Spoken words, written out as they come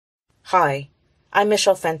Hi, I'm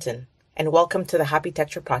Michelle Fenton, and welcome to the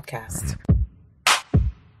Happitecture podcast.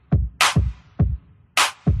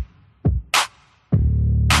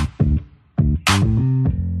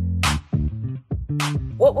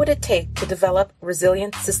 What would it take to develop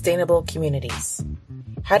resilient, sustainable communities?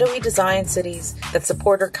 How do we design cities that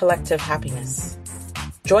support our collective happiness?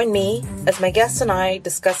 Join me as my guests and I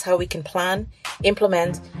discuss how we can plan,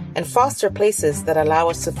 implement, and foster places that allow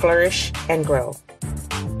us to flourish and grow.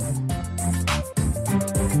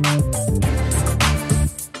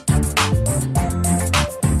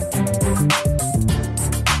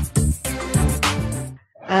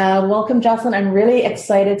 Welcome, Jocelyn. I'm really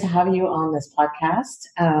excited to have you on this podcast.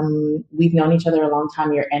 We've known each other a long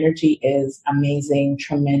time. Your energy is amazing,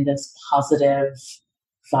 tremendous, positive,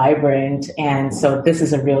 vibrant. And so this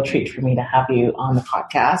is a real treat for me to have you on the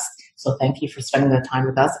podcast. So thank you for spending the time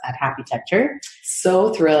with us at Happitecture.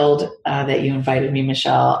 So thrilled that you invited me,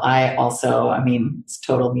 Michelle. It's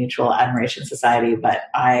total mutual admiration society, but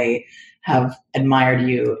I have admired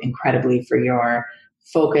you incredibly for your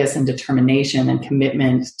focus and determination and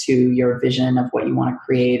commitment to your vision of what you want to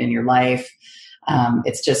create in your life.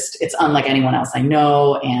 It's unlike anyone else I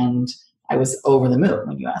know, and I was over the moon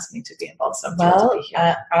when you asked me to be involved. So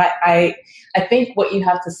I think what you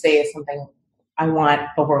have to say is something I want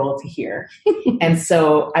the world to hear. And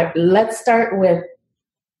so let's start with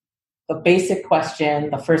the basic question,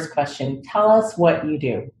 the first question. Tell us what you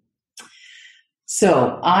do.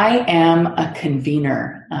 So I am a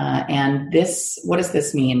convener, and what does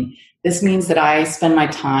this mean? This means that I spend my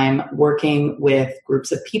time working with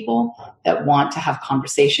groups of people that want to have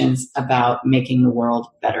conversations about making the world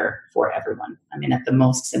better for everyone. At the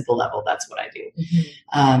most simple level, that's what I do.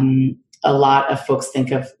 Mm-hmm. A lot of folks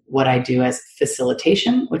think of what I do as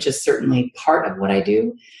facilitation, which is certainly part of what I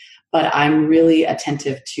do, but I'm really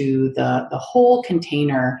attentive to the whole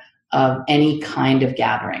container of any kind of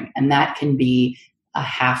gathering. And that can be a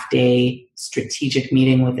half-day strategic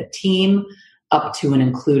meeting with a team up to and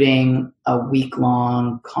including a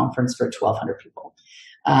week-long conference for 1,200 people,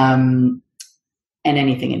 and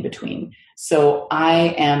anything in between. So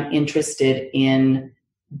I am interested in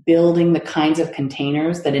building the kinds of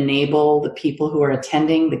containers that enable the people who are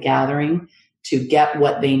attending the gathering to get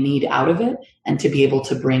what they need out of it and to be able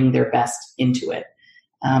to bring their best into it.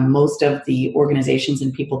 Most of the organizations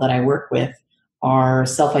and people that I work with are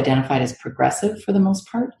self-identified as progressive for the most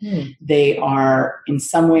part. They are in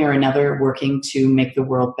some way or another working to make the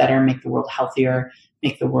world better, make the world healthier,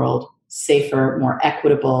 make the world safer, more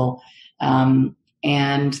equitable. And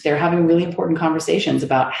they're having really important conversations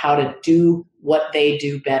about how to do what they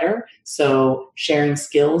do better. So sharing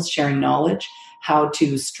skills, sharing knowledge, how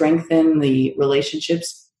to strengthen the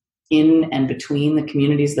relationships in and between the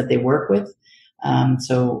communities that they work with.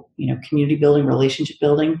 Community building, relationship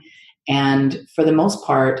building. And for the most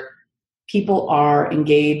part, people are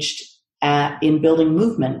engaged in building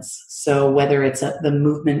movements. So whether it's the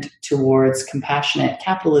movement towards compassionate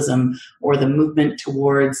capitalism or the movement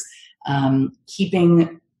towards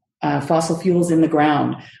keeping fossil fuels in the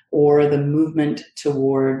ground, or the movement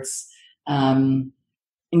towards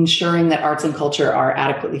ensuring that arts and culture are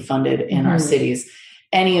adequately funded in our cities,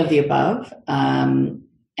 any of the above.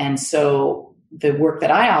 And so the work that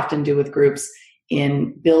I often do with groups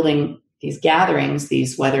in building these gatherings,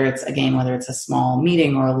 whether it's a small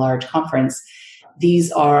meeting or a large conference,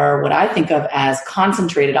 these are what I think of as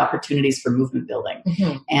concentrated opportunities for movement building.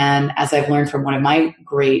 Mm-hmm. And as I've learned from one of my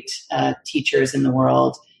great teachers in the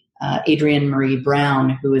world, Adrienne Marie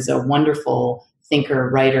Brown, who is a wonderful thinker,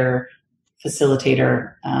 writer,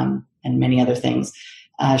 facilitator, and many other things,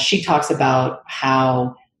 she talks about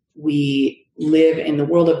how we live in the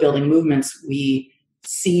world of building movements. We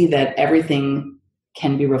see that everything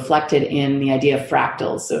can be reflected in the idea of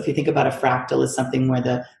fractals. So if you think about a fractal as something where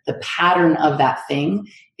the pattern of that thing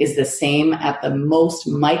is the same at the most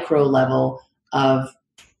micro level of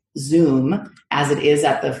Zoom as it is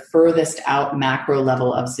at the furthest out macro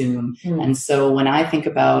level of Zoom. And so when I think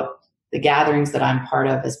about the gatherings that I'm part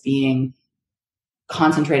of as being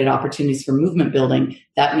concentrated opportunities for movement building,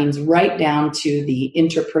 that means right down to the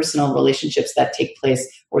interpersonal relationships that take place,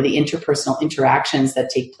 or the interpersonal interactions that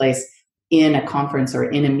take place in a conference or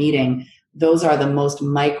in a meeting. Those are the most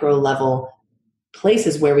micro level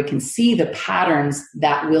places where we can see the patterns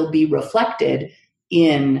that will be reflected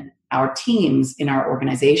in our teams, in our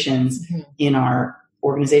organizations, in our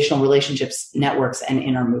organizational relationships, networks, and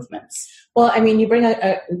in our movements. Well, you bring up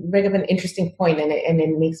an interesting point, and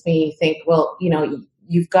it makes me think,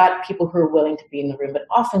 you've got people who are willing to be in the room, but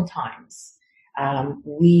oftentimes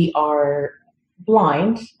we are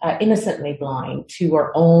blind, innocently blind to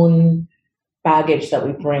our own baggage that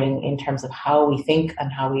we bring in terms of how we think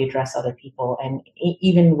and how we address other people, and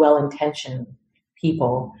even well-intentioned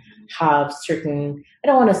people have certain, I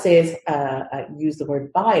don't want to say use the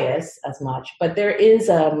word bias as much, but there is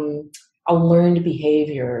a learned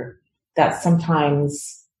behavior that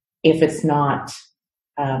sometimes, if it's not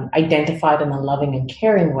identified in a loving and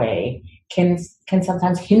caring way, can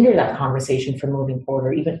sometimes hinder that conversation from moving forward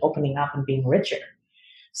or even opening up and being richer.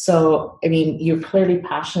 So, I mean, you're clearly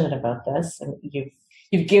passionate about this, and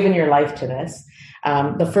you've given your life to this.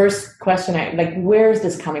 The first question, where is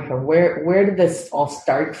this coming from? Where did this all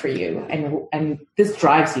start for you? And this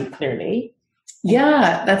drives you clearly.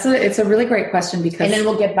 Yeah, it's a really great question, because, and then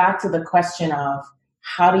we'll get back to the question of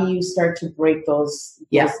how do you start to break those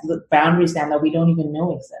boundaries down that we don't even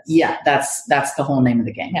know exist? Yeah, that's the whole name of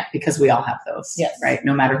the game. Yeah. Because we all have those. Yes. Right.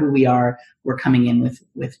 No matter who we are, we're coming in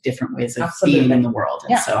with different ways of being in the world.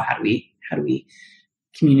 And so how do we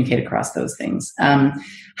communicate across those things?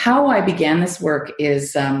 How I began this work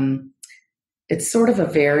is it's sort of a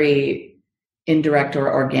very indirect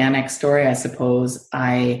or organic story, I suppose.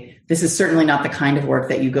 This is certainly not the kind of work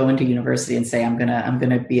that you go into university and say, I'm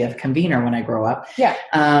gonna be a convener when I grow up.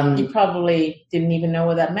 Yeah. You probably didn't even know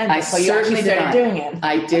what that meant. I certainly started doing it.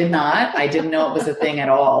 I did not. I didn't know it was a thing at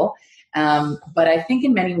all. But I think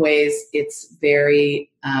in many ways it's very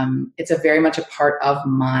much a part of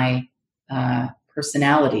my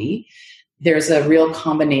personality. There's a real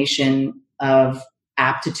combination of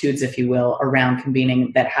aptitudes, if you will, around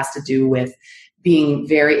convening that has to do with being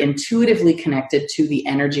very intuitively connected to the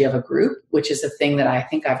energy of a group, which is a thing that I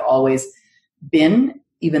think I've always been,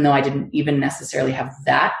 even though I didn't even necessarily have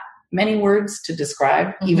that many words to describe.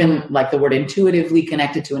 Mm-hmm. Even like the word intuitively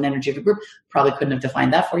connected to an energy of a group, probably couldn't have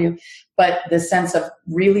defined that for you. But the sense of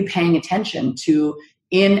really paying attention to,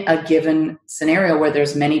 in a given scenario where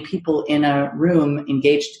there's many people in a room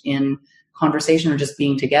engaged in conversation or just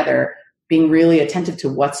being together, being really attentive to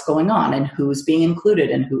what's going on and who's being included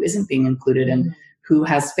and who isn't being included, and who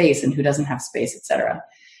has space and who doesn't have space, etc.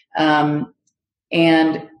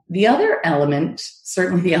 And the other element,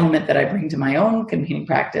 certainly the element that I bring to my own convening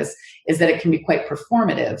practice, is that it can be quite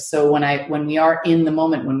performative. So when we are in the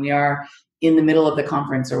moment, when we are in the middle of the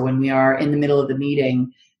conference or when we are in the middle of the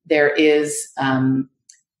meeting, there is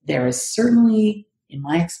certainly, in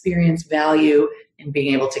my experience, value in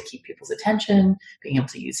being able to keep people's attention, being able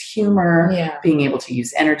to use humor, being able to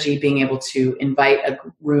use energy, being able to invite a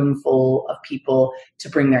room full of people to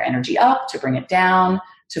bring their energy up, to bring it down,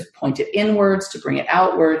 to point it inwards, to bring it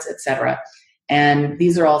outwards, etc. And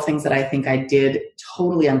these are all things that I think I did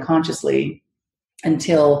totally unconsciously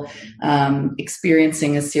until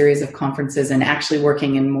experiencing a series of conferences and actually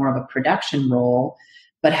working in more of a production role,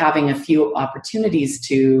 but having a few opportunities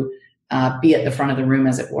to be at the front of the room,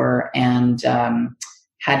 as it were, and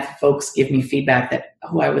had folks give me feedback that,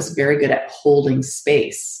 I was very good at holding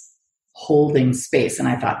space. And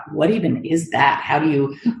I thought, what even is that? How do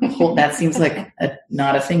you hold? That seems like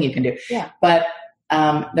not a thing you can do. Yeah. But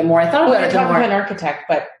the more I thought about it, the more... You're an architect,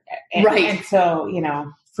 but... Right. And so,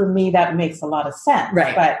 for me, that makes a lot of sense.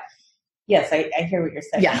 Right. But yes, I hear what you're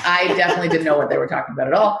saying. Yeah, I definitely didn't know what they were talking about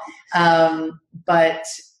at all. But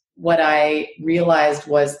what I realized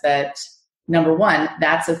was that, number one,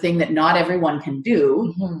 that's a thing that not everyone can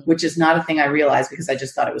do, which is not a thing I realized because I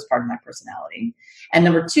just thought it was part of my personality. And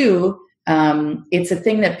number two, it's a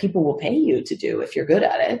thing that people will pay you to do if you're good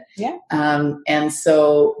at it. Yeah. And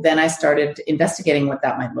so then I started investigating what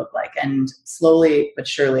that might look like. And slowly but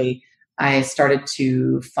surely, I started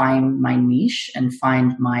to find my niche and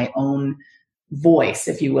find my own voice,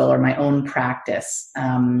 if you will, or my own practice.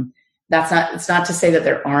 It's not to say that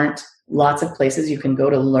there aren't lots of places you can go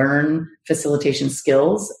to learn facilitation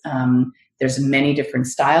skills. There's many different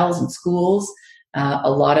styles and schools.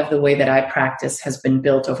 A lot of the way that I practice has been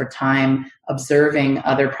built over time, observing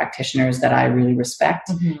other practitioners that I really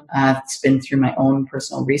respect. It's been through my own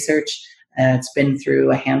personal research. It's been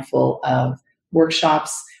through a handful of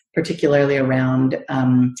workshops, particularly around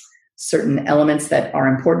certain elements that are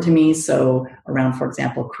important to me. So around, for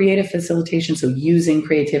example, creative facilitation. So using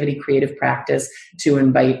creativity, creative practice to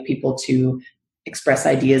invite people to express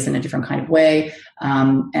ideas in a different kind of way.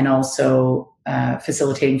 And also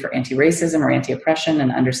facilitating for anti-racism or anti-oppression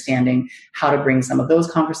and understanding how to bring some of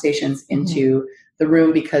those conversations into the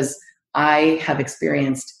room, because I have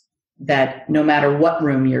experienced that no matter what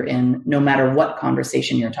room you're in, no matter what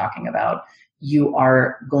conversation you're talking about, you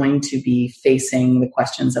are going to be facing the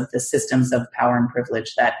questions of the systems of power and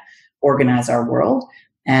privilege that organize our world.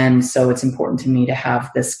 And so it's important to me to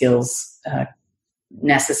have the skills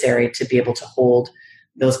necessary to be able to hold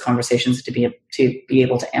those conversations, to be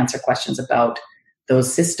able to answer questions about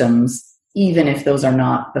those systems even if those are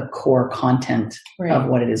not the core content right. of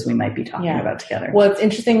what it is we might be talking about together. Well, it's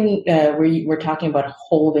interesting we're talking about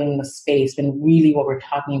holding the space, when really what we're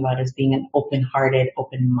talking about is being an open-hearted,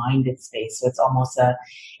 open-minded space. So it's almost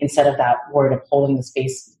instead of that word of holding the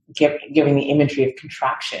space, giving the imagery of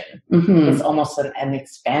contraction, it's almost an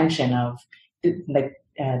expansion of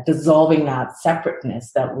dissolving that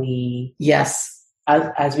separateness that we,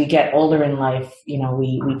 as we get older in life,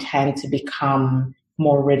 we tend to become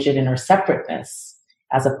more rigid in our separateness,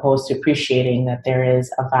 as opposed to appreciating that there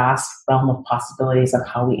is a vast realm of possibilities of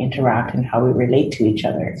how we interact and how we relate to each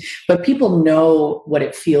other. But people know what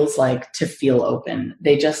it feels like to feel open.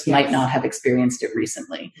 They just might not have experienced it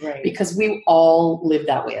recently, right? Because we all live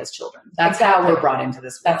that way as children. That's how we're brought into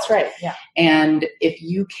this world. That's right. Yeah. And if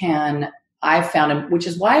you can, I've found, which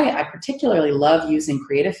is why I particularly love using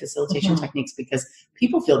creative facilitation techniques, because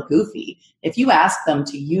people feel goofy. If you ask them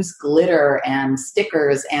to use glitter and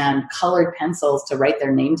stickers and colored pencils to write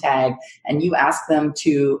their name tag, and you ask them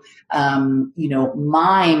to,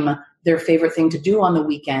 mime their favorite thing to do on the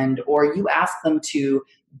weekend, or you ask them to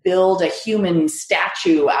build a human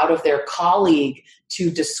statue out of their colleague to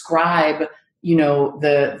describe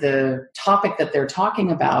the topic that they're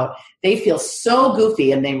talking about, they feel so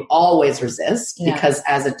goofy, and they always resist because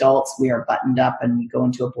as adults we are buttoned up and we go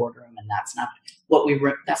into a boardroom, and that's not what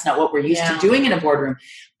we're used to doing in a boardroom.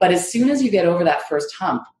 But as soon as you get over that first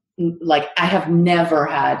hump, like I have never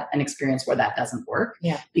had an experience where that doesn't work,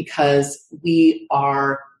 because we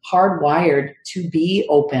are hardwired to be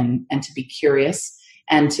open and to be curious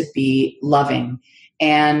and to be loving.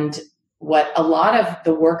 And what a lot of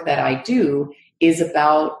the work that I do is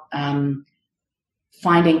about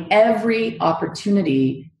finding every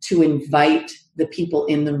opportunity to invite the people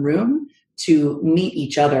in the room to meet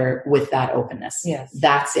each other with that openness. Yes.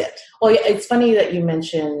 That's it. Well, it's funny that you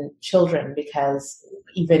mention children, because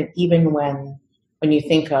even when you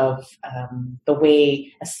think of the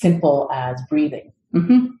way as simple as breathing,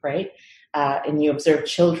 right? And you observe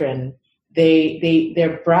children,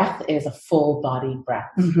 their breath is a full body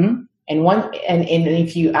breath. And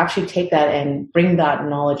if you actually take that and bring that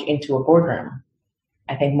knowledge into a boardroom,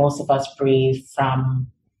 I think most of us breathe from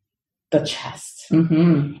the chest.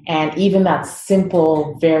 And even that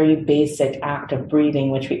simple, very basic act of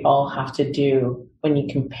breathing, which we all have to do, when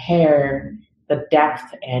you compare the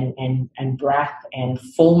depth and breadth and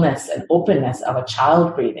fullness and openness of a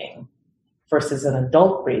child breathing versus an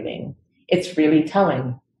adult breathing, it's really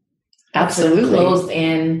telling. Absolutely. Closed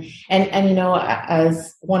in. And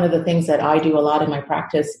as one of the things that I do a lot in my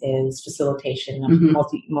practice is facilitation,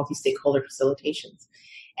 multi-stakeholder facilitations.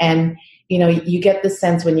 And, you get the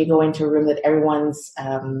sense when you go into a room that everyone's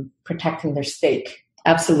protecting their stake.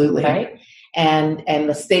 Absolutely. Right? And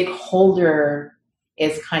the stakeholder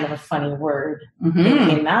is kind of a funny word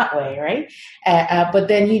in that way, right? But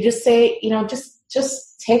then you just say,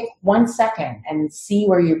 just take 1 second and see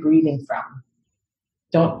where you're breathing from.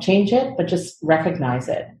 Don't change it, but just recognize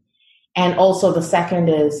it. And also the second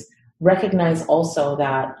is recognize also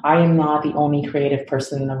that I am not the only creative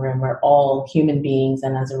person in the room. We're all human beings.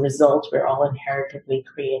 And as a result, we're all inherently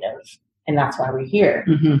creative. And that's why we're here.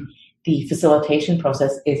 The facilitation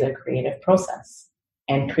process is a creative process.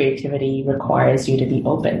 And creativity requires you to be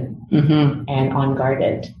open and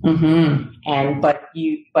unguarded. But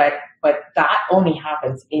that only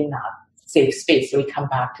happens in that safe space. So we come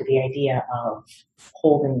back to the idea of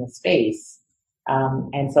holding the space.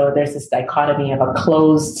 And so there's this dichotomy of a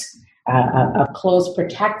closed,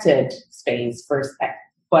 protected space first,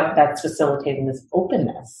 but that's facilitating this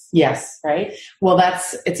openness. Yes. Right. Well,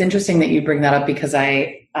 it's interesting that you bring that up, because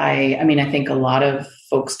I think a lot of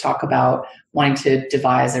folks talk about wanting to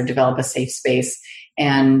devise or develop a safe space.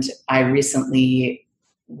 And I recently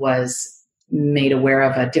was made aware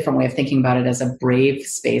of a different way of thinking about it as a brave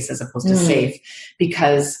space as opposed to safe,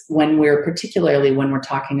 because when we're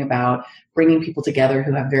talking about bringing people together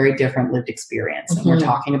who have very different lived experience, and we're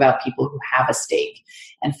talking about people who have a stake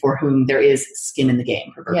and for whom there is skin in the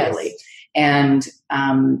game, proverbially. And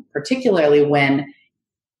particularly when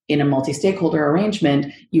in a multi-stakeholder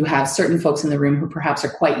arrangement, you have certain folks in the room who perhaps are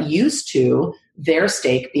quite used to their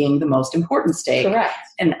stake being the most important stake. Correct.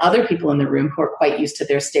 And other people in the room who are quite used to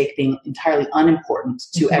their stake being entirely unimportant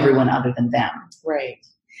to everyone other than them. Right.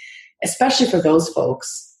 Especially for those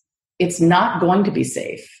folks, it's not going to be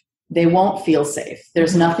safe. They won't feel safe.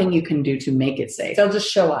 There's nothing you can do to make it safe. They'll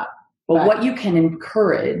just show up. But what you can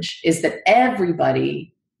encourage is that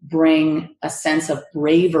everybody bring a sense of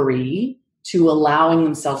bravery to allowing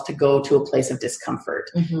themselves to go to a place of discomfort,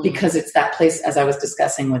 because it's that place, as I was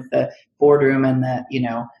discussing with the boardroom and the,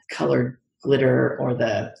 colored glitter or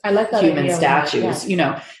the I like that human idea statues.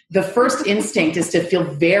 Yeah. The first instinct is to feel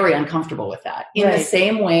very uncomfortable with that, in the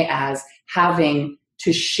same way as having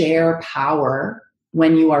to share power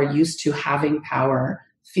when you are used to having power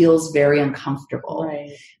feels very uncomfortable.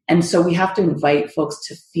 Right. And so we have to invite folks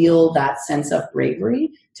to feel that sense of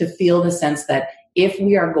bravery, to feel the sense that if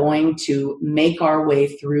we are going to make our way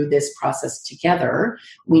through this process together,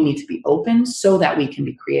 we need to be open so that we can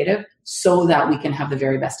be creative, so that we can have the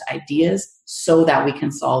very best ideas, so that we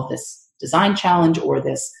can solve this design challenge or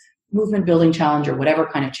this movement building challenge or whatever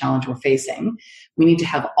kind of challenge we're facing. We need to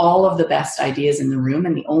have all of the best ideas in the room.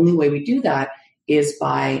 And the only way we do that is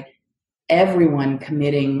by everyone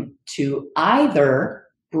committing to either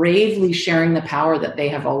bravely sharing the power that they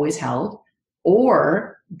have always held,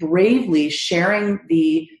 or bravely sharing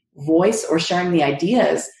the voice or sharing the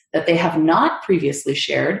ideas that they have not previously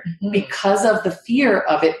shared because of the fear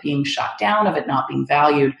of it being shot down, of it not being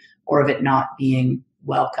valued, or of it not being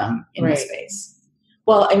welcome in the space.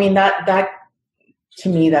 Well, I mean, that to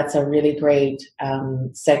me, that's a really great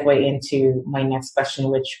segue into my next question,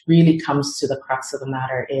 which really comes to the crux of the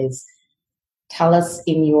matter is, tell us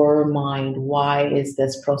in your mind, why is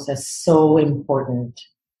this process so important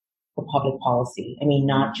for public policy? I mean,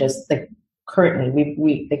 not just currently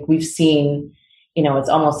we've seen, it's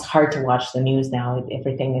almost hard to watch the news now.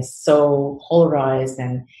 Everything is so polarized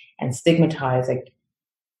and stigmatized. Like,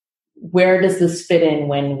 where does this fit in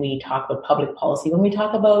when we talk about public policy, when we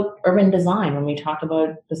talk about urban design, when we talk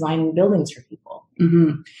about designing buildings for people?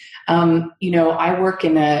 I work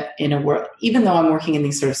in a world, even though I'm working in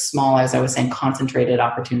these sort of small, as I was saying, concentrated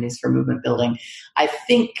opportunities for movement building, I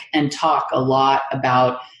think and talk a lot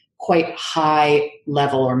about quite high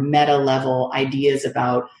level or meta level ideas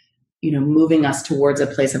about, moving us towards a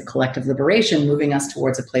place of collective liberation, moving us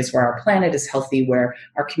towards a place where our planet is healthy, where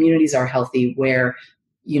our communities are healthy, where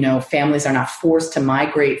families are not forced to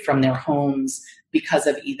migrate from their homes because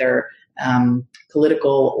of either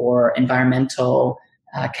political or environmental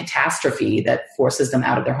catastrophe that forces them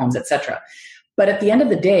out of their homes, etc. But at the end of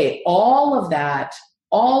the day, all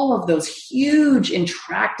of those huge,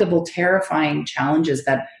 intractable, terrifying challenges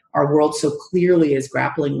that our world so clearly is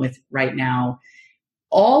grappling with right now,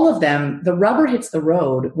 all of them, the rubber hits the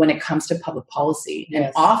road when it comes to public policy,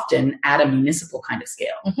 and often at a municipal kind of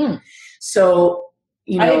scale. So,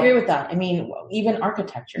 I agree with that. I mean, even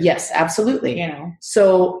architecture. Yes, absolutely.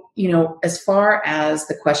 So, as far as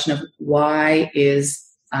the question of why is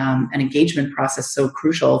an engagement process so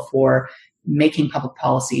crucial for making public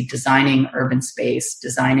policy, designing urban space,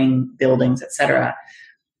 designing buildings, etc.,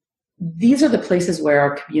 these are the places where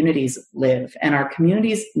our communities live, and our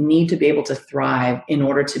communities need to be able to thrive in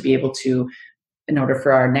order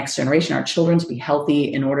for our next generation, our children, to be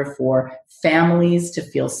healthy, in order for families to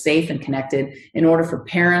feel safe and connected, in order for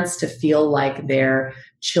parents to feel like their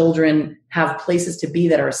children have places to be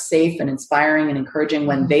that are safe and inspiring and encouraging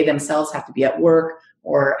when they themselves have to be at work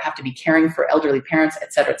or have to be caring for elderly parents,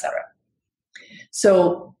 et cetera, et cetera.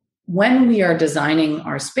 So when we are designing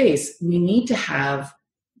our space, we need to have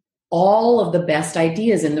all of the best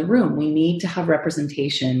ideas in the room. We need to have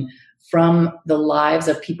representation from the lives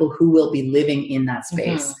of people who will be living in that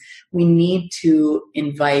space. We need to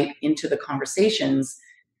invite into the conversations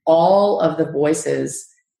all of the voices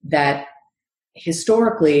that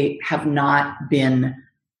historically have not been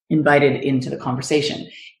invited into the conversation.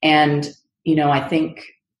 And, I think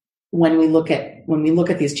when we look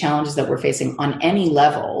at these challenges that we're facing on any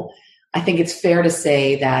level, I think it's fair to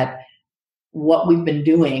say that what we've been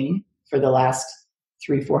doing for the last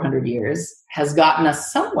 300-400 years has gotten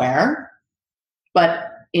us somewhere,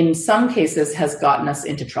 but in some cases has gotten us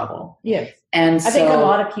into trouble. Yes. And I think a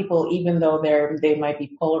lot of people, even though they might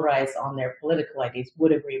be polarized on their political ideas,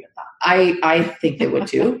 would agree with that. I think they would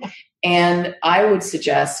too. And I would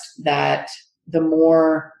suggest that the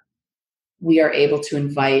more we are able to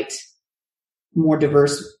invite more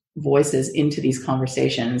diverse voices into these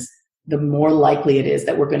conversations, the more likely it is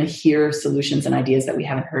that we're going to hear solutions and ideas that we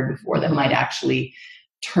haven't heard before that might actually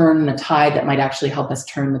turn the tide, that might actually help us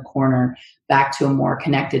turn the corner back to a more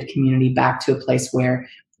connected community, back to a place where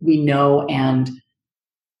we know and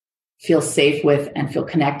feel safe with and feel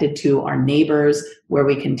connected to our neighbors, where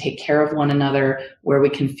we can take care of one another, where we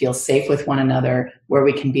can feel safe with one another, where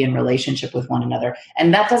we can be in relationship with one another.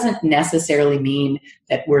 And that doesn't necessarily mean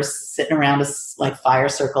that we're sitting around like fire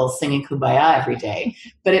circles singing Kumbaya every day,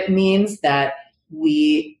 but it means that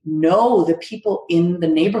we know the people in the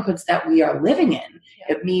neighborhoods that we are living in.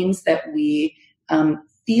 It means that we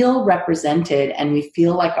feel represented and we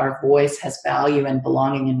feel like our voice has value and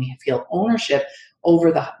belonging, and we feel ownership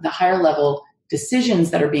over the higher level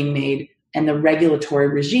decisions that are being made and the regulatory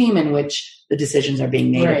regime in which the decisions are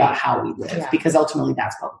being made Right. about how we live, Yeah. because ultimately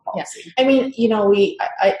that's public policy. Yeah. I mean,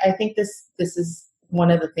 I think this is one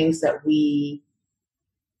of the things that we've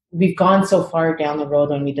gone so far down the road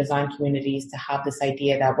when we design communities to have this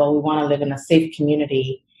idea that, well, we want to live in a safe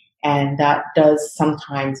community, and that does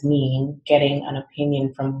sometimes mean getting an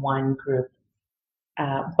opinion from one group.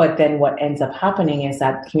 But then what ends up happening is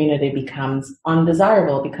that community becomes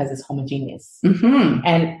undesirable because it's homogeneous. Mm-hmm.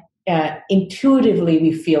 And intuitively,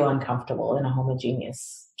 we feel uncomfortable in a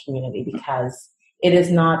homogeneous community because it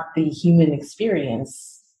is not the human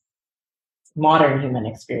experience, modern human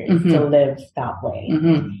experience, to live that way.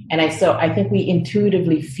 Mm-hmm. And I think we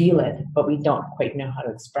intuitively feel it, but we don't quite know how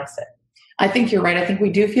to express it. I think you're right. I think we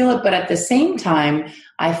do feel it. But at the same time,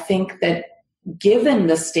 I think that given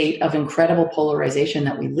the state of incredible polarization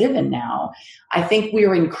that we live in now, I think we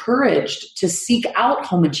are encouraged to seek out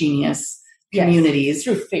homogeneous communities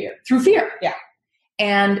through fear. Yeah.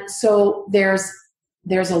 And so there's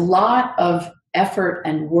a lot of effort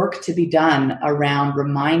and work to be done around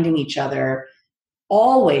reminding each other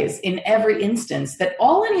always, in every instance, that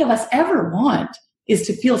all any of us ever want is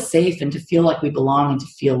to feel safe and to feel like we belong and to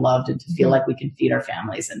feel loved and to feel like we can feed our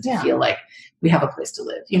families and to feel like we have a place to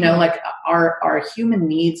live. Like our human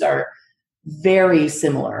needs are very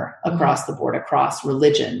similar across the board, across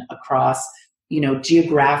religion, across,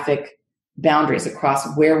 geographic boundaries,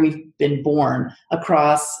 across where we've been born,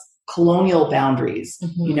 across colonial boundaries,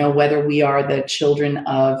 whether we are the children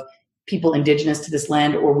of people indigenous to this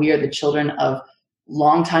land, or we are the children of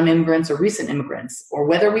longtime immigrants or recent immigrants, or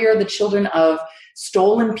whether we are the children of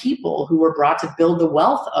stolen people who were brought to build the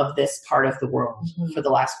wealth of this part of the world for the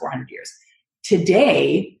last 400 years.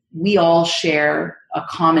 Today, we all share a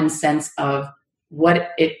common sense of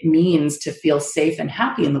what it means to feel safe and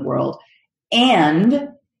happy in the world. And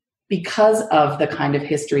because of the kind of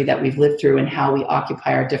history that we've lived through and how we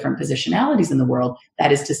occupy our different positionalities in the world,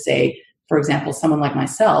 that is to say, for example, someone like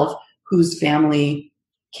myself, whose family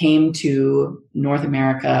came to North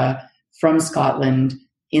America from Scotland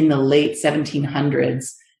in the late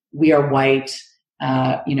 1700s. We are white,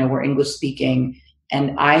 we're English speaking.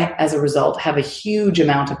 And I, as a result, have a huge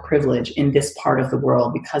amount of privilege in this part of the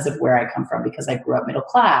world because of where I come from, because I grew up middle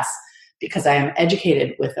class, because I am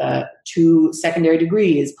educated with 2 secondary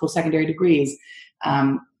degrees, post-secondary degrees.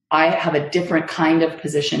 I have a different kind of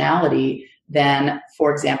positionality than,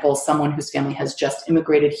 for example, someone whose family has just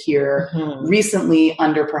immigrated here recently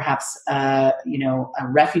under perhaps, a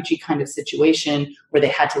refugee kind of situation where they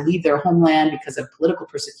had to leave their homeland because of political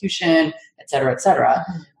persecution, et cetera, et cetera.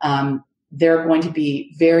 There are going to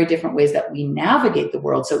be very different ways that we navigate the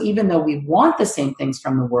world. So even though we want the same things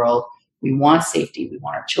from the world, we want safety, we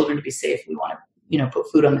want our children to be safe, we want to, put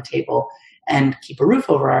food on the table and keep a roof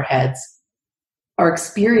over our heads, our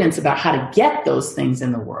experience about how to get those things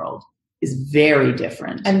in the world is very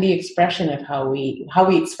different. And the expression of how we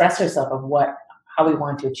express ourselves of how we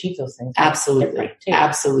want to achieve those things. Absolutely.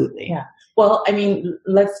 Absolutely. Yeah. Well, I mean,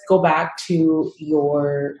 let's go back to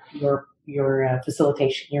your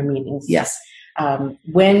facilitation, your meetings. Yes.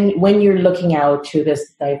 When you're looking out to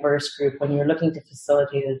this diverse group, when you're looking to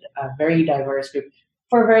facilitate a very diverse group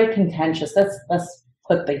for a very contentious, let's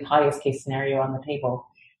put the highest case scenario on the table,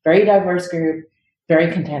 very diverse group,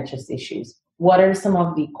 very contentious issues. What are some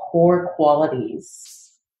of the core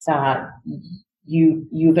qualities that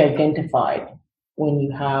you've identified when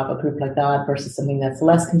you have a group like that versus something that's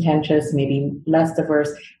less contentious, maybe less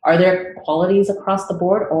diverse? Are there qualities across the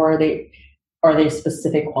board, or are there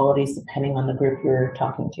specific qualities depending on the group you're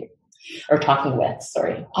talking to or talking with?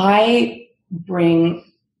 Sorry. I bring,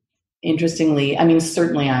 interestingly, I mean,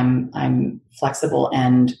 certainly I'm flexible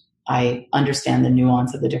and I understand the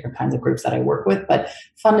nuance of the different kinds of groups that I work with, but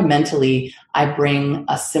fundamentally, I bring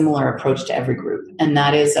a similar approach to every group. And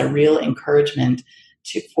that is a real encouragement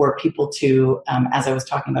for people to, as I was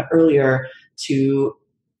talking about earlier, to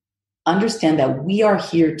understand that we are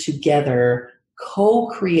here together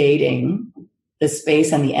co-creating the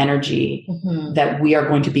space and the energy that we are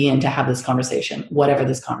going to be in to have this conversation, whatever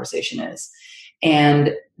this conversation is.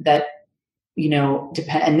 And that,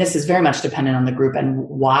 and this is very much dependent on the group and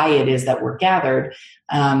why it is that we're gathered.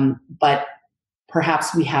 But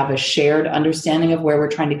perhaps we have a shared understanding of where we're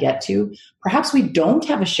trying to get to. Perhaps we don't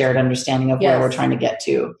have a shared understanding of where we're trying to get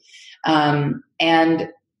to. And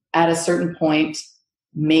at a certain point,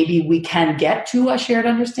 maybe we can get to a shared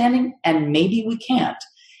understanding and maybe we can't.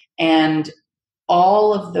 And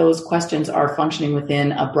all of those questions are functioning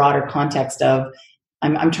within a broader context of,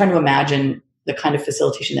 I'm trying to imagine the kind of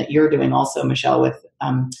facilitation that you're doing also, Michelle, with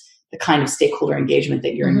the kind of stakeholder engagement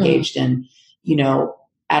that you're engaged in.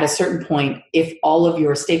 At a certain point, if all of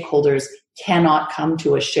your stakeholders cannot come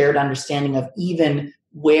to a shared understanding of even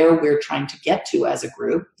where we're trying to get to as a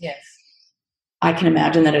group. Yes. I can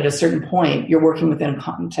imagine that at a certain point, you're working within a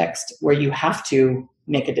context where you have to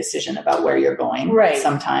make a decision about where you're going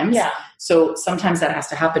sometimes. Yeah. So sometimes that has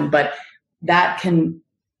to happen, but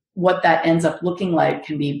what that ends up looking like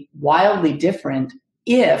can be wildly different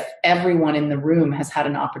if everyone in the room has had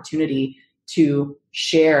an opportunity to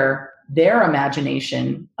share their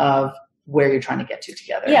imagination of where you're trying to get to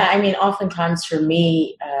together. Yeah, I mean, oftentimes for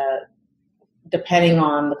me, depending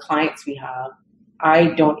on the clients we have, I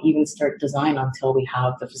don't even start design until we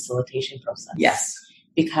have the facilitation process. Yes.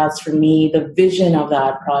 Because for me, the vision of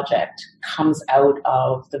that project comes out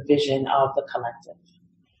of the vision of the collective.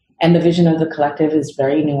 And the vision of the collective is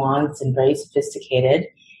very nuanced and very sophisticated.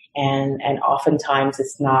 And oftentimes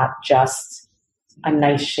it's not just a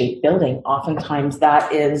nice shaped building. Oftentimes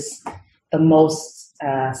that is the most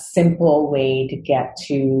simple way to get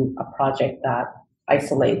to a project that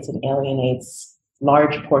isolates and alienates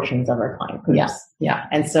large portions of our client groups. Yeah. Yeah.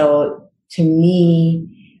 And so to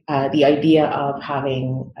me, the idea of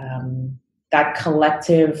having that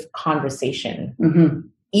collective conversation,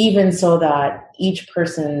 even so that each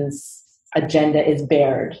person's agenda is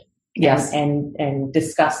bared and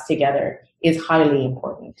discussed together, is highly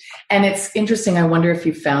important. And it's interesting. I wonder if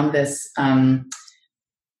you found this, and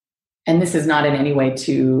this is not in any way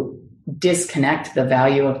to disconnect the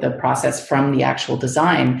value of the process from the actual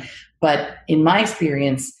design, but in my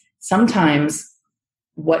experience, sometimes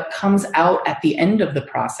what comes out at the end of the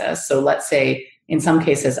process, so let's say in some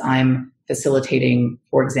cases I'm facilitating,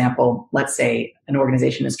 for example, let's say an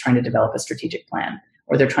organization is trying to develop a strategic plan,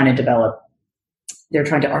 or they're trying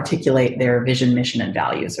to articulate their vision, mission, and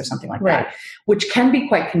values, or something like that, which can be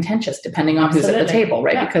quite contentious depending on who's at the table,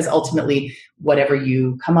 right? Yeah. Because ultimately, whatever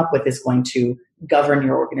you come up with is going to govern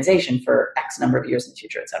your organization for X number of years in the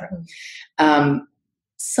future, et cetera.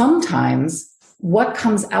 Sometimes what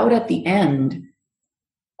comes out at the end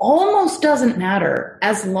almost doesn't matter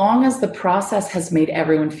as long as the process has made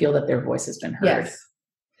everyone feel that their voice has been heard. Yes.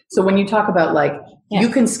 So when you talk about you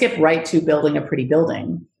can skip right to building a pretty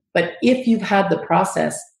building, but if you've had the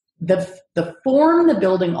process, the form the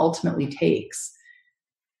building ultimately takes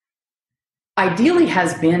ideally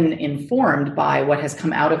has been informed by what has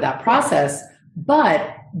come out of that process,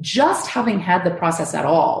 but just having had the process at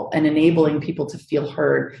all and enabling people to feel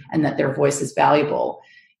heard and that their voice is valuable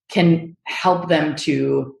can help them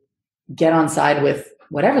to get on side with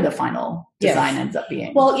whatever the final design ends up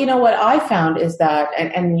being. Well, you know, what I found is that,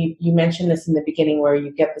 and you mentioned this in the beginning, where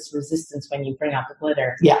you get this resistance when you bring out the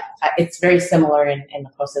glitter. Yeah. It's very similar in the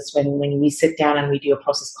process when we sit down and we do a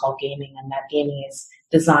process called gaming, and that gaming is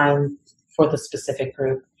designed for the specific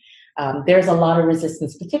group. There's a lot of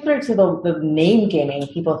resistance, particularly to the name gaming.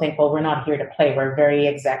 People think, well, we're not here to play. We're very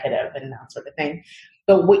executive and that sort of thing.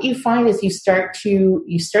 But what you find is you start to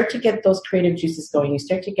get those creative juices going. You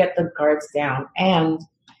start to get the guards down, and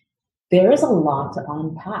there is a lot to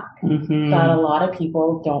unpack that a lot of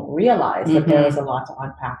people don't realize that there is a lot to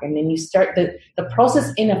unpack. And then you start the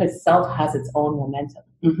process in of itself has its own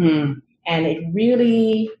momentum, and it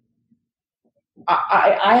really.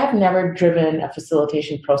 I have never driven a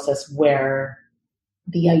facilitation process where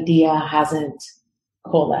the idea hasn't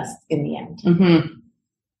coalesced in the end.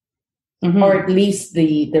 Or at least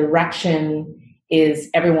the direction is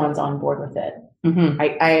everyone's on board with it.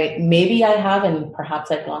 I maybe I have, and perhaps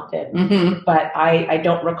I blocked it, but I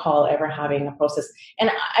don't recall ever having a process. And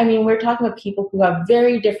I mean, we're talking about people who have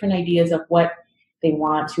very different ideas of what they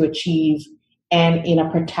want to achieve, and in a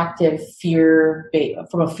protective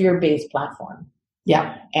from a fear-based platform.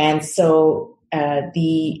 Yeah. And so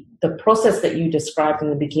the process that you described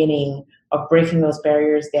in the beginning of breaking those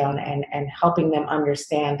barriers down and helping them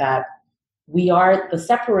understand that the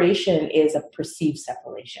separation is a perceived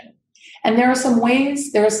separation. And there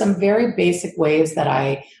are some very basic ways that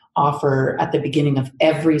I offer at the beginning of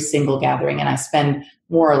every single gathering. And I spend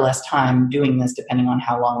more or less time doing this depending on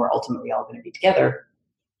how long we're ultimately all going to be together.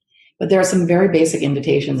 But there are some very basic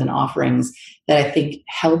invitations and offerings that I think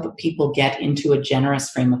help people get into a generous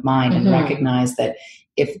frame of mind and recognize that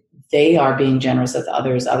if they are being generous with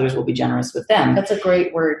others, others will be generous with them. That's a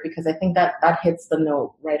great word, because I think that hits the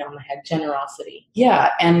note right on the head, generosity.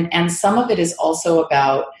 Yeah, and some of it is also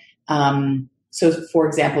about, so for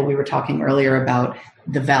example, we were talking earlier about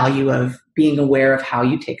the value of being aware of how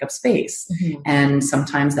you take up space. And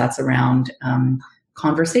sometimes that's around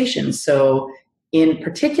conversations. So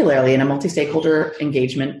particularly in a multi-stakeholder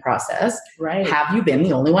engagement process, have you been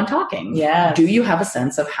the only one talking? Yeah. Do you have a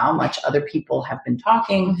sense of how much other people have been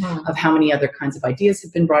talking, of how many other kinds of ideas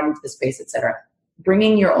have been brought into the space, et cetera?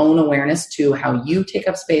 bringing your own awareness to how you take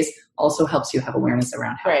up space also helps you have awareness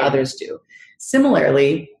around how others do.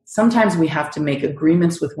 Similarly, sometimes we have to make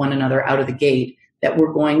agreements with one another out of the gate that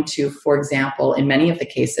we're going to, for example, in many of the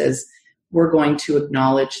cases, we're going to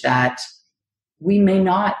acknowledge that we may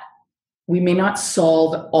not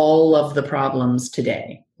solve all of the problems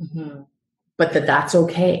today, but that's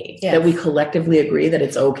okay. Yes. That we collectively agree that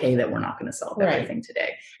it's okay that we're not going to solve everything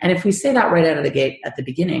today. And if we say that right out of the gate at the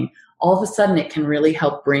beginning, all of a sudden it can really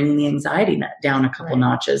help bring the anxiety down a couple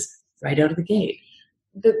notches right out of the gate.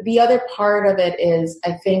 The other part of it is,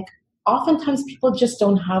 I think, oftentimes people just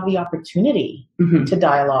don't have the opportunity to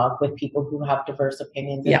dialogue with people who have diverse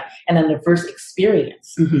opinions and a diverse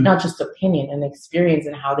experience, not just opinion, and experience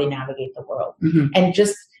in how they navigate the world. And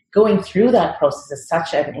just going through that process is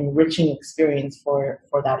such an enriching experience for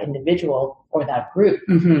that individual or that group.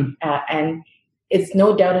 And it's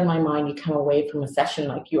no doubt in my mind you come away from a session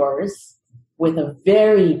like yours with a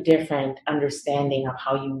very different understanding of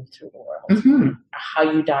how you move through the world, how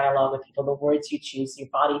you dialogue with people, the words you choose, your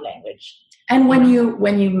body language. And when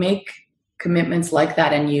you make commitments like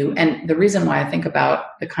that, and the reason why I think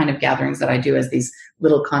about the kind of gatherings that I do as these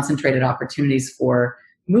little concentrated opportunities for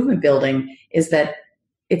movement building is that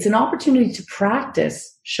it's an opportunity to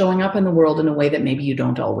practice showing up in the world in a way that maybe you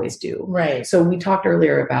don't always do. Right. So we talked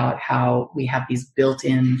earlier about how we have these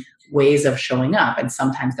built-in ways of showing up, and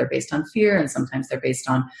sometimes they're based on fear, and sometimes they're based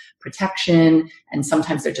on protection, and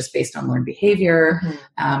sometimes they're just based on learned behavior.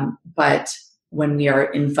 But when we are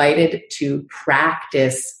invited to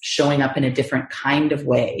practice showing up in a different kind of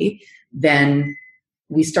way, then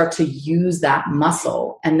we start to use that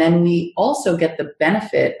muscle, and then we also get the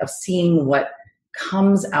benefit of seeing what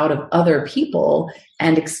comes out of other people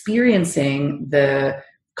and experiencing the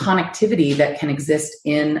connectivity that can exist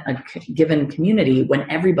in a given community when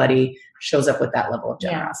everybody shows up with that level of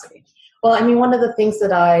generosity. Well, I mean, one of the things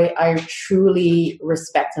that I truly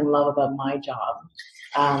respect and love about my job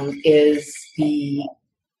is the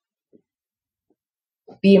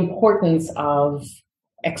importance of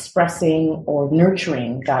expressing or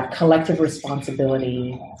nurturing that collective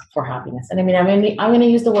responsibility for happiness. And I mean, I'm going to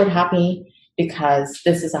use the word happy because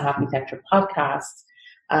this is a Happitecture podcast.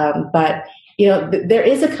 But, you know, there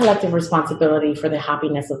is a collective responsibility for the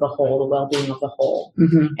happiness of the whole, the well-being of the whole.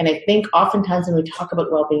 And I think oftentimes when we talk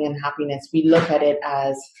about well-being and happiness, we look at it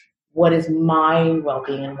as what is my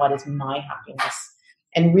well-being and what is my happiness.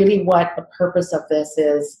 And really what the purpose of this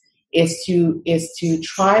is to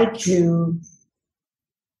try to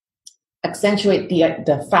accentuate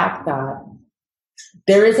the fact that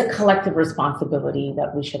there is a collective responsibility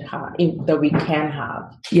that we should have, that we can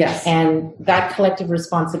have. Yes. And that collective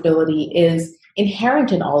responsibility is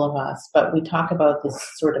inherent in all of us, but we talk about this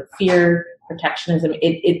sort of fear, protectionism.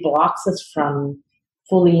 It blocks us from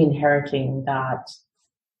fully inheriting that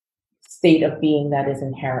state of being that is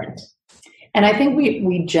inherent. And I think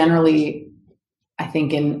we generally, I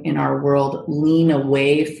think in our world, lean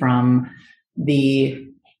away from the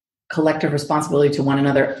collective responsibility to one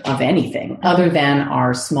another of anything other than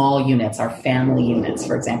our small units, our family units,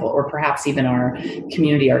 for example, or perhaps even our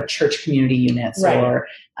community, our church community units, or,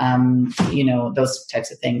 those types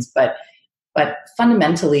of things. But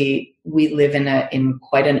fundamentally, we live in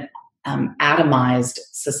quite an atomized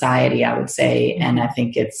society, I would say. And I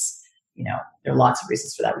think it's, there are lots of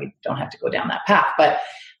reasons for that. We don't have to go down that path, but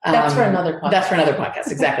that's for another podcast. That's for another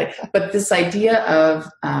podcast. Exactly. But this idea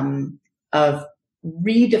of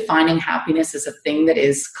redefining happiness as a thing that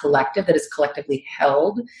is collective, that is collectively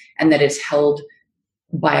held, and that is held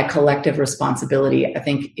by a collective responsibility, I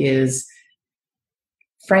think is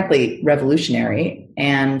frankly revolutionary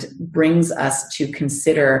and brings us to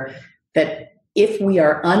consider that if we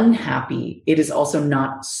are unhappy, it is also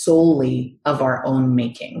not solely of our own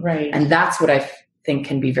making. Right. And that's what I think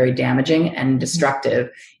can be very damaging and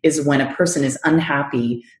destructive, is when a person is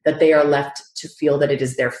unhappy, that they are left to feel that it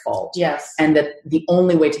is their fault. Yes. And that the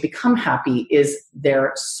only way to become happy is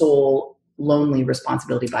their sole lonely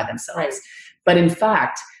responsibility by themselves. Right. But in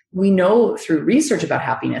fact, we know through research about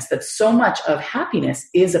happiness that so much of happiness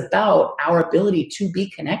is about our ability to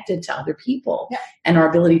be connected to other people, and our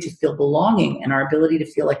ability to feel belonging, and our ability to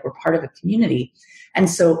feel like we're part of a community. And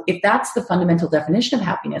so if that's the fundamental definition of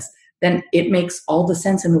happiness, then it makes all the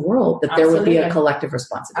sense in the world that there would be a collective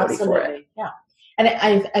responsibility for it. Yeah. And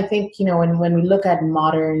I think, when we look at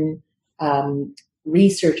modern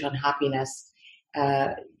research on happiness,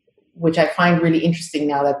 which I find really interesting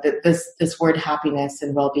now that this word happiness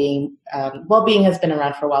and well-being has been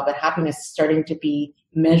around for a while, but happiness is starting to be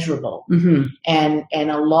measurable. And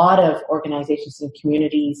a lot of organizations and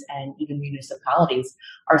communities and even municipalities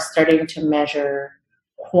are starting to measure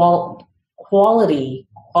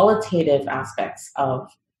qualitative aspects of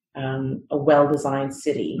a well-designed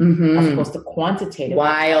city, as opposed to quantitative.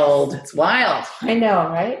 Wild. It's wild. I know,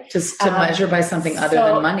 right? Just to measure by something other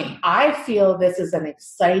than money. I feel this is an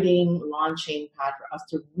exciting launching pad for us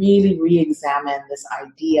to really re-examine this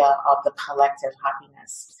idea of the collective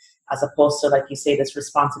happiness, as opposed to, like you say, this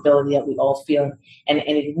responsibility that we all feel. And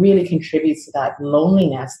it really contributes to that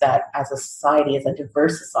loneliness that as a society, as a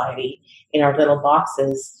diverse society, in our little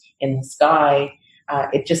boxes in the sky,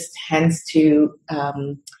 it just tends to,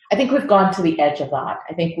 I think we've gone to the edge of that.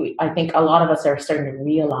 I think a lot of us are starting to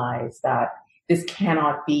realize that this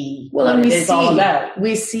cannot be what it is all about.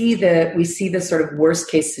 We see the sort of worst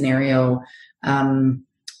case scenario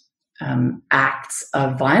acts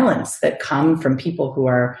of violence that come from people who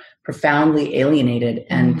are profoundly alienated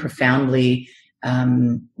and profoundly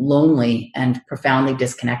lonely and profoundly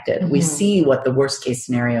disconnected. We see what the worst case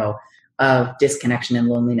scenario of disconnection and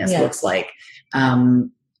loneliness looks like, and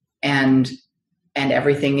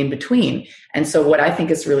everything in between. And so what I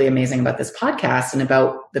think is really amazing about this podcast and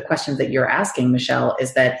about the questions that you're asking, Michelle,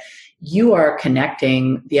 is that you are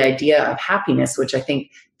connecting the idea of happiness, which I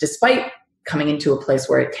think, despite coming into a place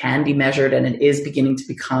where it can be measured and it is beginning to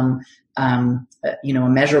become,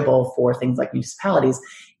 measurable for things like municipalities,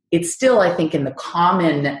 it's still, I think, in the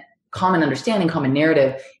common understanding, common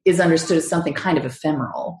narrative, is understood as something kind of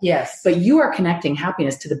ephemeral. Yes. But you are connecting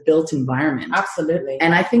happiness to the built environment. Absolutely.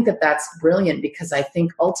 And I think that that's brilliant, because I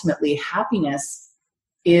think ultimately happiness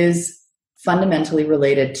is fundamentally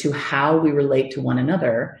related to how we relate to one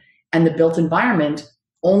another. And the built environment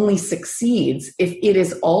only succeeds if it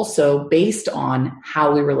is also based on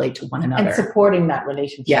how we relate to one another. And supporting that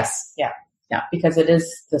relationship. Yes. Yeah. Because it is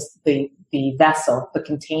the vessel, the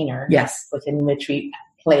container, within which we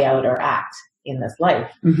play out or act in this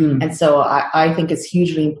life. And so I think it's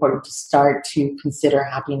hugely important to start to consider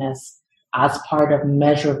happiness as part of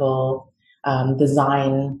measurable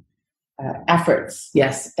design efforts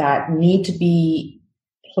that need to be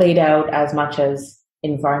played out as much as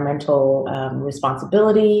environmental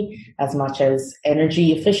responsibility, as much as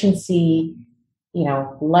energy efficiency,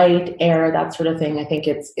 light, air, that sort of thing. I think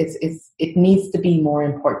it needs to be more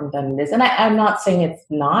important than it is. And I'm not saying it's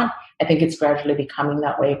not. I think it's gradually becoming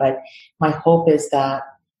that way. But my hope is that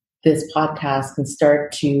this podcast can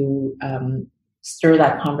start to stir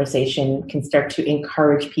that conversation, can start to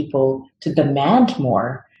encourage people to demand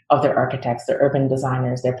more of their architects, their urban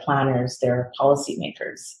designers, their planners, their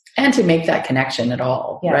policymakers. And to make that connection at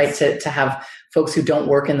all, right? To have folks who don't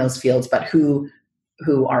work in those fields, but who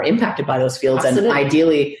are impacted by those fields and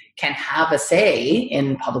ideally can have a say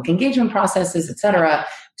in public engagement processes, et cetera,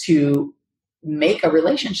 to make a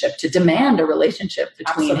relationship, to demand a relationship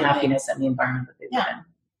between happiness and the environment that they live in.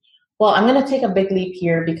 Well, I'm going to take a big leap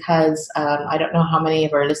here because I don't know how many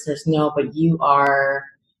of our listeners know, but you are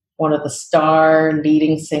one of the star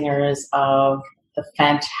leading singers of the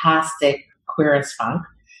fantastic Queer as Funk.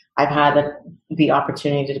 I've had the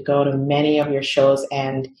opportunity to go to many of your shows,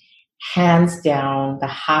 and hands down, the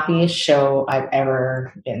happiest show I've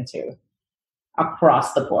ever been to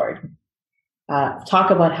across the board. Talk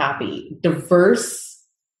about happy. Diverse,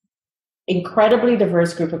 incredibly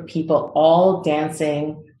diverse group of people, all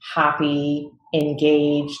dancing, happy,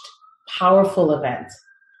 engaged, powerful event.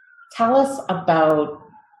 Tell us about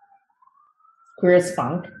Queer as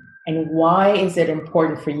Funk and why is it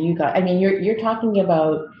important for you guys? I mean, you're talking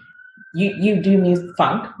about, you do music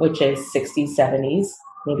funk, which is 60s, 70s,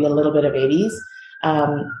 maybe a little bit of 80s.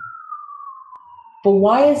 But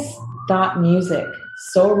why is that music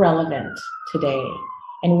so relevant today?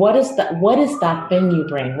 And what is that thing you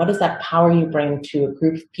bring? What is that power you bring to a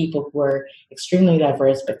group of people who are extremely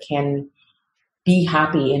diverse but can be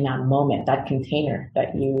happy in that moment, that container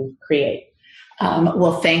that you create?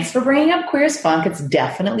 Well, thanks for bringing up Queer as Funk. It's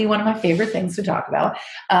definitely one of my favorite things to talk about.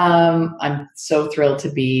 I'm so thrilled to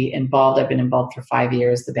be involved. I've been involved for 5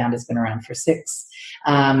 years. The band has been around for 6.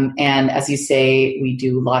 And as you say, we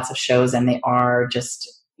do lots of shows, and they are just,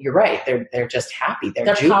 you're right, they're just happy.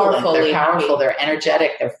 They're jubilant, they're powerful, they're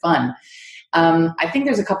energetic, they're fun. I think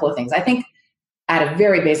there's a couple of things. I think at a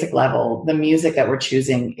very basic level, the music that we're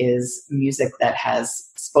choosing is music that has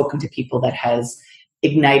spoken to people, that has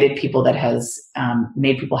ignited people, that has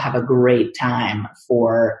made people have a great time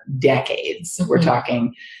for decades. Mm-hmm. We're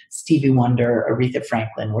talking Stevie Wonder, Aretha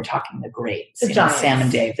Franklin. We're talking the greats, Sam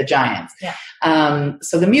and Dave, the Giants. Yeah.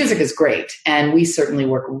 So the music is great. And we certainly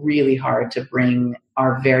work really hard to bring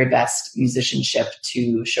our very best musicianship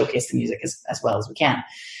to showcase the music as well as we can.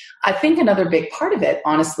 I think another big part of it,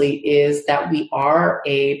 honestly, is that we are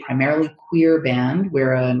a primarily queer band.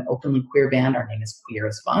 We're an openly queer band. Our name is Queer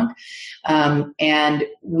as Funk. And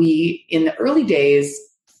we, in the early days,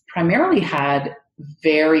 primarily had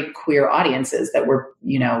very queer audiences that were,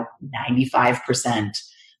 95%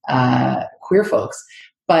 queer folks.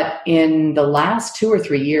 But in the last 2 or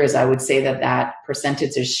 3 years, I would say that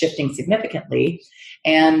percentage is shifting significantly.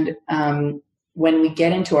 And when we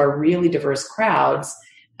get into our really diverse crowds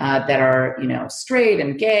that are, straight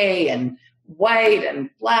and gay and white and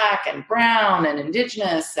black and brown and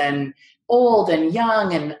indigenous and old and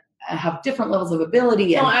young and have different levels of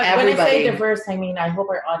ability. And everybody, when I say diverse, I mean, I hope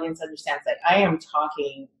our audience understands that I am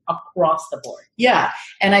talking across the board. Yeah.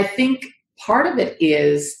 And I think part of it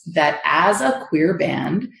is that as a queer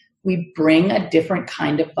band, we bring a different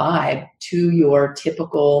kind of vibe to your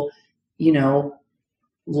typical,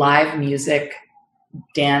 live music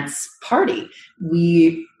dance party.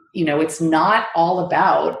 It's not all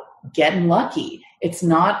about getting lucky. It's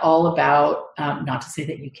not all about, not to say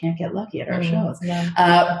that you can't get lucky at our shows, yeah.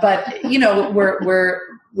 But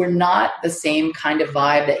we're not the same kind of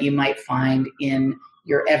vibe that you might find in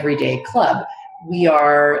your everyday club. We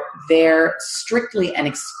are there strictly and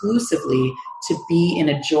exclusively to be in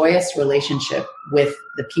a joyous relationship with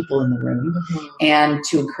the people in the room, and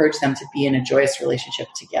to encourage them to be in a joyous relationship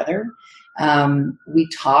together. We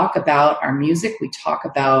talk about our music. We talk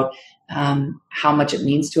about how much it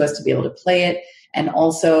means to us to be able to play it, and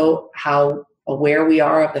also how aware we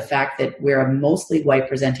are of the fact that we're a mostly white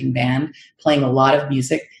presenting band playing a lot of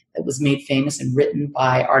music that was made famous and written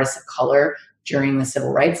by artists of color during the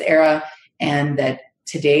civil rights era, and that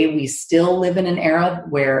today we still live in an era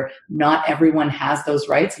where not everyone has those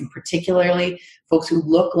rights, and particularly folks who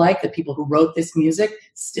look like the people who wrote this music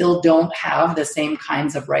still don't have the same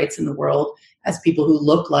kinds of rights in the world as people who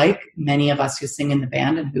look like many of us who sing in the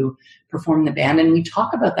band and who perform in the band. And we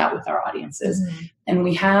talk about that with our audiences. And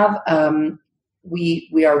we have,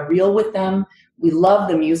 we are real with them. We love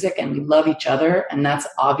the music and we love each other. And that's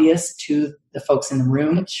obvious to the folks in the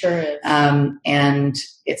room. It sure is. And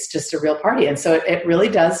it's just a real party. And so it really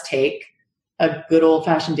does take a good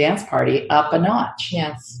old-fashioned dance party up a notch.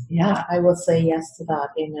 Yes. Yeah. I will say yes to that.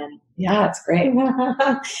 Amen. Yeah, it's great.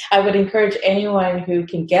 I would encourage anyone who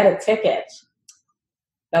can get a ticket.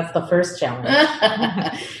 That's the first challenge.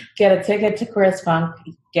 Get a ticket to Queer as Funk.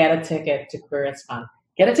 Get a ticket to Queer as Funk.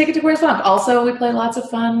 Get a ticket to Queer as Funk. Also, we play lots of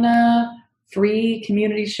fun free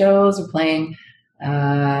community shows. We're playing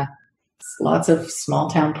lots of small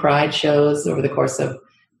town pride shows over the course of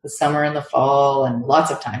the summer and the fall, and lots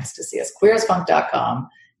of times to see us. queerasfunk.com,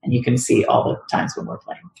 and you can see all the times when we're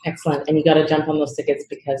playing. Excellent. And you got to jump on those tickets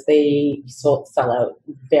because they sell out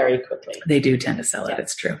very quickly. They do tend to sell out.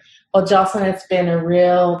 It's true. Well, Jocelyn, it's been a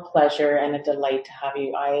real pleasure and a delight to have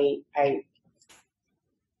you. I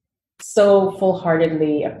so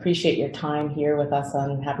full-heartedly appreciate your time here with us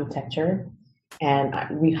on Happitecture. And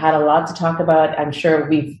we've had a lot to talk about. I'm sure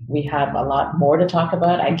we have a lot more to talk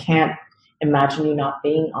about. I can't imagine you not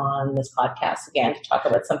being on this podcast again to talk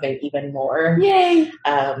about something even more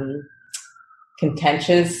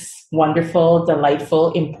contentious, wonderful,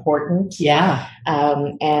 delightful, important. Yeah.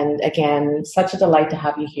 And again, such a delight to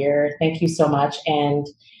have you here. Thank you so much. And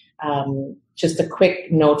just a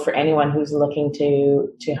quick note for anyone who's looking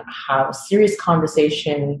to have a serious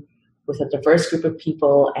conversation with a diverse group of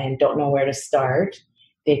people and don't know where to start,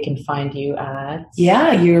 they can find you at...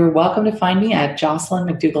 Yeah, you're welcome to find me at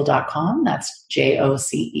jocelynmacdougall.com. That's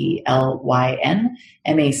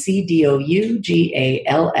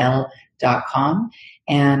JocelynMacdougall.com.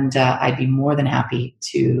 And I'd be more than happy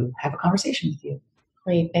to have a conversation with you.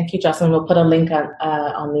 Great. Thank you, Jocelyn. We'll put a link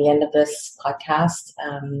on the end of this podcast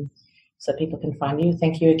so people can find you.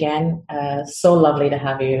 Thank you again. So lovely to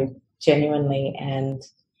have you, genuinely, and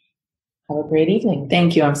have a great evening.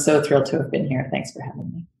 Thank you. I'm so thrilled to have been here. Thanks for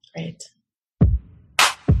having me. Great.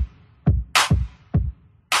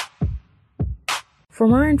 For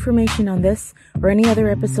more information on this or any other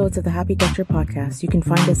episodes of the Happitecture podcast, you can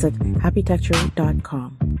find us at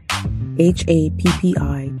happitecture.com.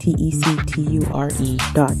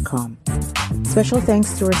 HAPPITECTURE.com. Special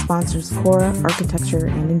thanks to our sponsors, Cora Architecture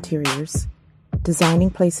and Interiors, designing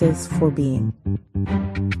places for being.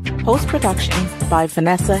 Post-production by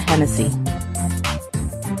Vanessa Hennessy.